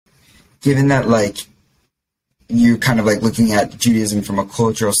given that, like, you're kind of, like, looking at Judaism from a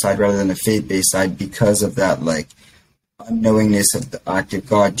cultural side rather than a faith-based side because of that, like, unknowingness of the act of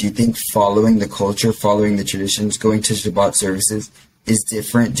God, do you think following the culture, following the traditions, going to Shabbat services is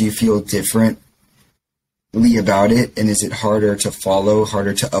different? Do you feel differently about it? And is it harder to follow,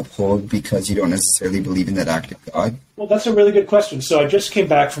 harder to uphold because you don't necessarily believe in that act of God? Well, that's a really good question. So I just came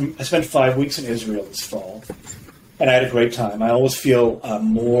back I spent 5 weeks in Israel this fall, and I had a great time. I always feel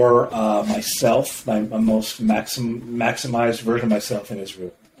more myself, my most maximized version of myself in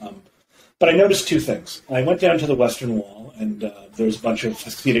Israel. But I noticed two things. I went down to the Western Wall, and there was a bunch of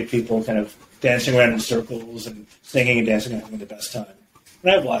Hasidic people kind of dancing around in circles and singing and dancing and having the best time.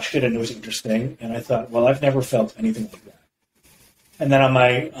 And I watched it, and it was interesting, and I thought, well, I've never felt anything like that. And then on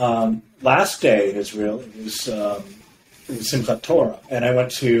my last day in Israel, it was Simchat Torah, and I went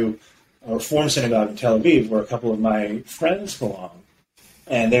to a Reform synagogue in Tel Aviv where a couple of my friends belong,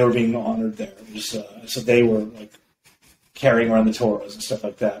 and they were being honored there. So they were like carrying around the Torahs and stuff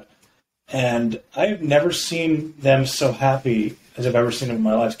like that. And I've never seen them so happy as I've ever seen them in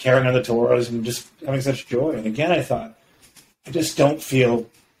my life, carrying on the Torahs and just having such joy. And again, I thought, I just don't feel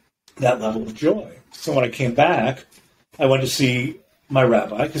that level of joy. So when I came back, I went to see my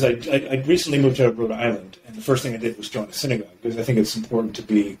rabbi, because I recently moved to Rhode Island, and the first thing I did was join a synagogue, because I think it's important to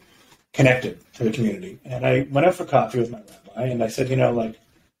be connected to the community. And I went out for coffee with my rabbi, and I said,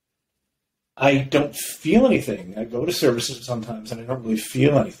 I don't feel anything. I go to services sometimes, and I don't really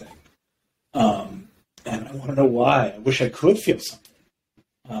feel anything. And I want to know why. I wish I could feel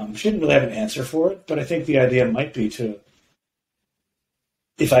something. She didn't really have an answer for it, but I think the idea might be to,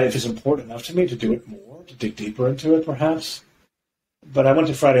 if it's important enough to me, to do it more, to dig deeper into it, perhaps. But I went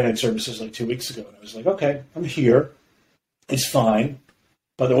to Friday night services like 2 weeks ago, and I was like, okay, I'm here. It's fine.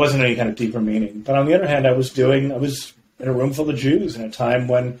 But there wasn't any kind of deeper meaning. But on the other hand, I was in a room full of Jews in a time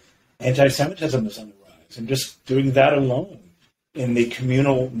when anti-Semitism was on the rise. And just doing that alone in the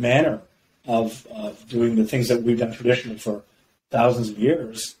communal manner of doing the things that we've done traditionally for thousands of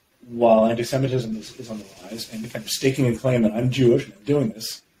years, while anti-Semitism is on the rise, and kind of staking a claim that I'm Jewish and I'm doing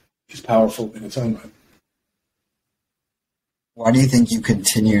this, is powerful in its own right. Why do you think you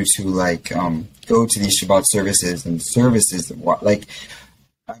continue to go to these Shabbat services and services? Why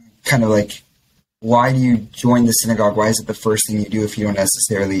do you join the synagogue? Why is it the first thing you do if you don't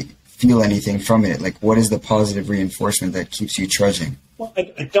necessarily feel anything from it? Like, what is the positive reinforcement that keeps you trudging? Well,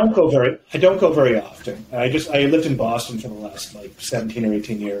 I don't go very often. I lived in Boston for the last 17 or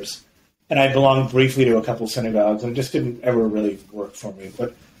 18 years, and I belonged briefly to a couple of synagogues, and it just didn't ever really work for me.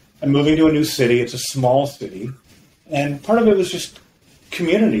 But I'm moving to a new city. It's a small city, and part of it was just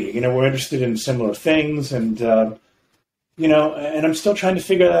community. We're interested in similar things, and and I'm still trying to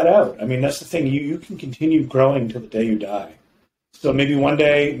figure that out. I mean, that's the thing. You can continue growing till the day you die. So maybe one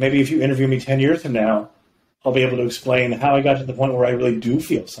day, if you interview me 10 years from now, I'll be able to explain how I got to the point where I really do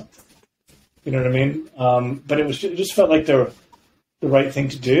feel something. You know what I mean? But it just felt like the right thing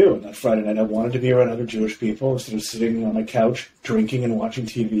to do. And that Friday night, I wanted to be around other Jewish people instead of sitting on my couch drinking and watching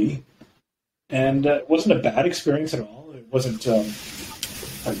TV. And it wasn't a bad experience at all. It wasn't an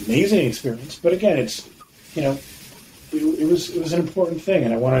amazing experience. But again, it was an important thing,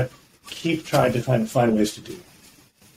 and I want to keep trying to find ways to do it.